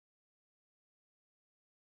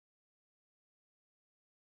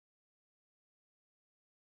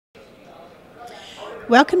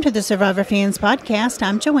Welcome to the Survivor Fans Podcast.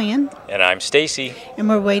 I'm Joanne. And I'm Stacy. And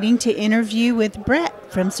we're waiting to interview with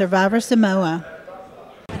Brett from Survivor Samoa.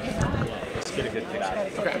 Let's get a good picture.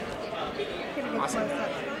 Okay. Awesome.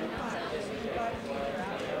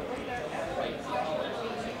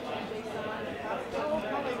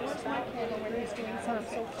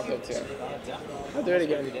 I'll do it too. I'll do it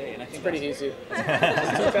again. It's pretty easy.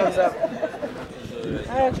 Just 2 thumbs up.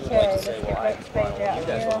 Okay, let's get Brett's page out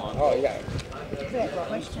here. Oh, you got it.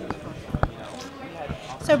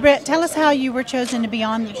 So, Brett, tell us how you were chosen to be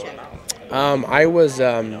on the show. I was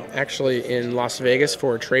actually in Las Vegas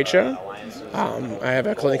for a trade show. I have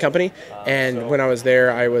a clothing company, and when I was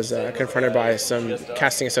there, I was confronted by some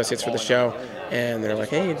casting associates for the show, and they're like,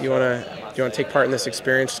 "Hey, do you want to take part in this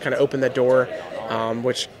experience?" Just kind of opened the door,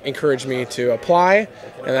 which encouraged me to apply.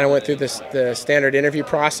 And then I went through the standard interview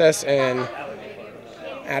process, and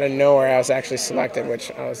out of nowhere, I was actually selected,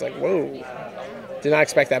 which I was like, "Whoa!" Did not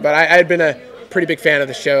expect that, but I had been a pretty big fan of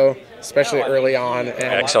the show, especially early on. And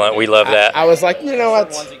excellent, we love that. I was like, you know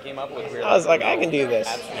what? I was like, I can do this.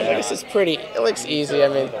 I was like, this is pretty. It looks easy. I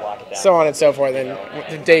mean, so on and so forth.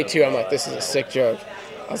 And day 2, I'm like, this is a sick joke.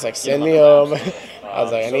 I was like, send me home. I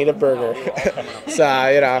was like, I need a burger. So,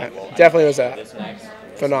 definitely was a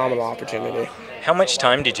phenomenal opportunity. How much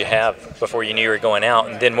time did you have before you knew you were going out?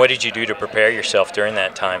 And then what did you do to prepare yourself during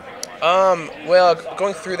that time? Well,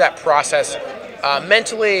 going through that process,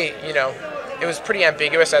 mentally, it was pretty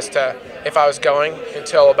ambiguous as to if I was going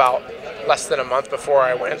until about less than a month before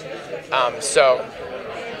I went. So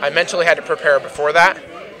I mentally had to prepare before that,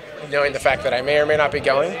 knowing the fact that I may or may not be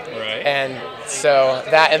going. Right. And so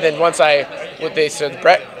that, and then once they said,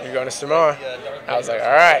 Brett, you're going to Samoa, I was like, all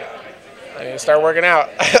right, I need to start working out.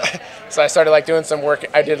 So I started doing some work.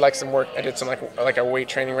 I did some work. I did some like a weight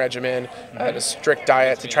training regimen, a strict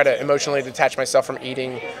diet to try to emotionally detach myself from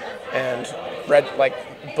eating, and read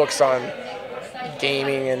books on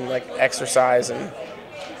gaming and exercise and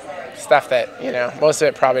stuff that most of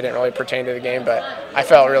it probably didn't really pertain to the game, but I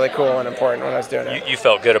felt really cool and important when I was doing it. You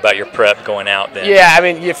felt good about your prep going out then? Yeah, I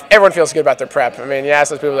mean, everyone feels good about their prep. I mean, you ask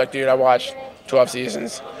those people dude, I watched 12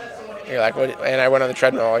 seasons. You're like, what? And I went on the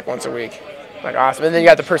treadmill once a week. Awesome. And then you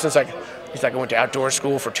got the person he's like, I went to outdoor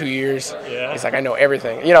school for 2 years. Yeah. He's like, I know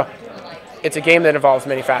everything. It's a game that involves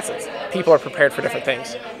many facets. People are prepared for different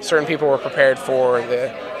things. Certain people were prepared for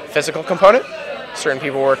the physical component. Certain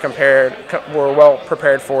people were well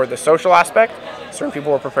prepared for the social aspect. Certain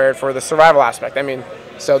people were prepared for the survival aspect. I mean,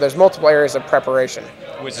 so there's multiple areas of preparation.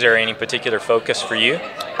 Was there any particular focus for you?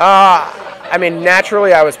 I mean,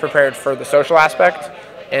 naturally I was prepared for the social aspect,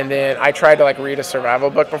 and then I tried to read a survival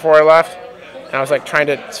book before I left. And I was trying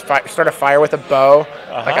to start a fire with a bow,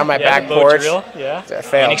 on my back porch. Yeah. I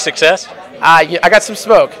failed. Any success? I got some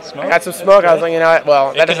smoke. I got some smoke. Okay. I was like, you know what?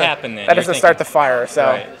 Well, that doesn't start the fire. So,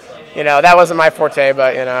 right. That wasn't my forte.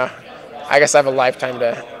 But I guess I have a lifetime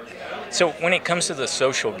to. So when it comes to the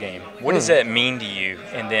social game, what does that mean to you?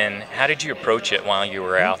 And then how did you approach it while you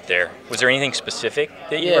were out there? Was there anything specific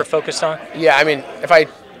that you were focused on? Yeah, I mean, if I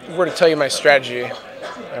were to tell you my strategy, I'd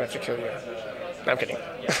have to kill you. No, I'm kidding.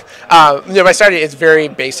 My strategy is very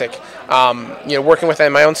basic. Working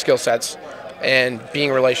within my own skill sets and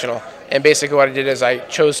being relational. And basically what I did is I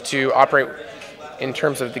chose to operate in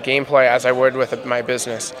terms of the gameplay as I would with my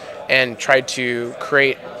business, and tried to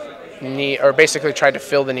tried to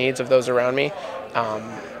fill the needs of those around me, on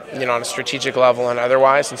a strategic level and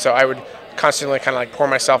otherwise. And so I would constantly pour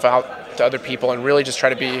myself out to other people and really just try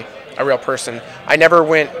to be a real person. I never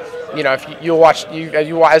went. If you'll watch,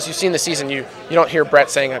 as you've seen the season, you don't hear Brett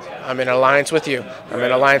saying, "I'm in alliance with you. I'm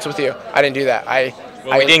in alliance with you." I didn't do that.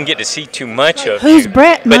 We didn't get to see too much of Who's you.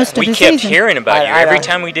 Brett But we kept hearing about you. Every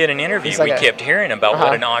time we did an interview, we a- kept hearing about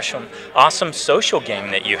what an awesome social game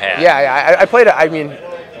that you had. Yeah. I played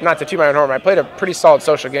not to toot my own horn, I played a pretty solid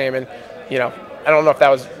social game, and I don't know if that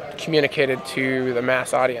was communicated to the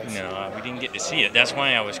mass audience. No, we didn't get to see it. That's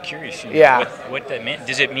why I was curious. What that meant.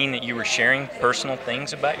 Does it mean that you were sharing personal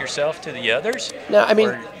things about yourself to the others? No, I mean,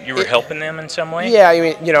 or you were helping them in some way. Yeah, I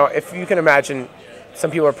mean, if you can imagine,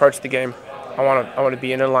 some people approach the game. I want to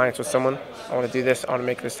be in an alliance with someone. I want to do this. I want to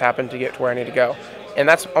make this happen to get to where I need to go. And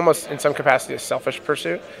that's almost, in some capacity, a selfish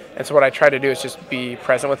pursuit. And so what I try to do is just be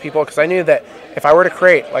present with people, because I knew that if I were to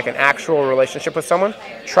create an actual relationship with someone,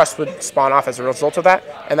 trust would spawn off as a result of that,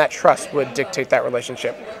 and that trust would dictate that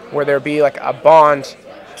relationship, where there'd be a bond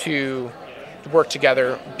to work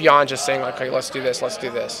together beyond just saying okay, let's do this.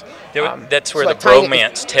 That's where the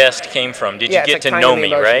bromance test came from. Did you get to know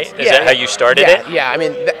me, right? Is that how you started it? Yeah, I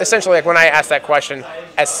mean, essentially, when I asked that question,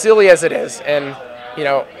 as silly as it is, and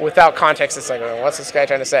without context, it's what's this guy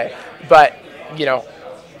trying to say? But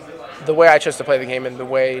the way I chose to play the game and the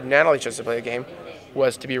way Natalie chose to play the game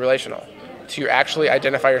was to be relational, to actually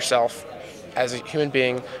identify yourself as a human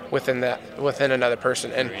being within another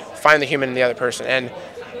person and find the human in the other person. And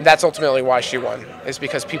that's ultimately why she won, is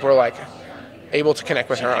because people were like able to connect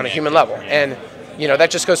with her on a human level. And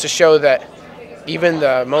that just goes to show that even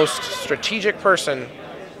the most strategic person,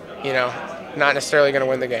 not necessarily going to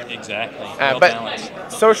win the game. Exactly. But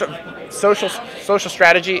social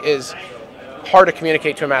strategy is hard to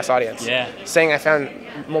communicate to a mass audience. Yeah. Saying I found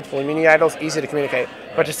multiple immunity idols, easy to communicate.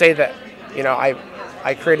 But to say that,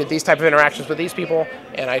 I created these type of interactions with these people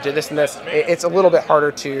and I did this and this, it's a little bit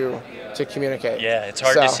harder to communicate. Yeah, it's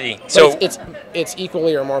hard to see. So it's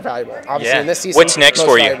equally or more valuable. Obviously, in this season, what's next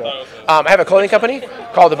for you? I have a clothing company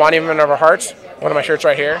called the Embodiment of Our Hearts. One of my shirts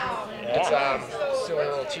right here. It's still a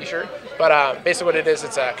little T-shirt. But basically what it is,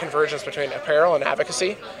 it's a convergence between apparel and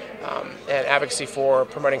advocacy. And advocacy for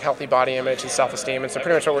promoting healthy body image and self-esteem. And so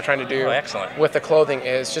pretty much what we're trying to do with the clothing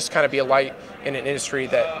is just kind of be a light in an industry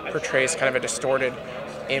that portrays kind of a distorted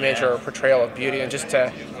image or portrayal of beauty, and just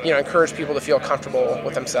to encourage people to feel comfortable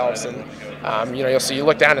with themselves. And you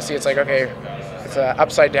look down and see it's like, okay, it's an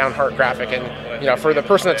upside down heart graphic, and for the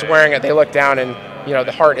person that's wearing it, they look down and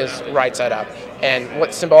the heart is right side up. And what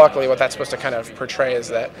that's supposed to kind of portray is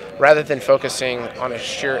that rather than focusing on a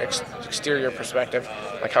sheer exterior perspective,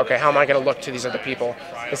 like, okay, how am I going to look to these other people?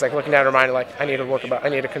 It's like looking down your mind, like, I need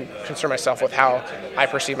to concern myself with how I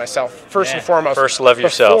perceive myself first and foremost. First, love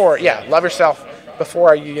yourself. Love yourself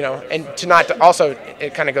before and to not also,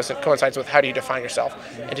 it kind of coincides with how do you define yourself,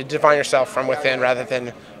 and to define yourself from within rather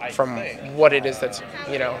than from what it is that's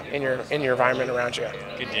in your environment around you.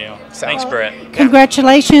 Good deal. So, thanks, Brett.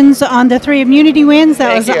 Congratulations on the 3 immunity wins.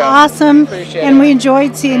 That was awesome. Appreciate and it. we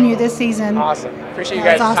enjoyed seeing you this season. Awesome. Appreciate you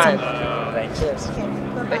guys' awesome. time. Thanks. Cheers.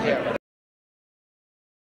 Okay, Thank you.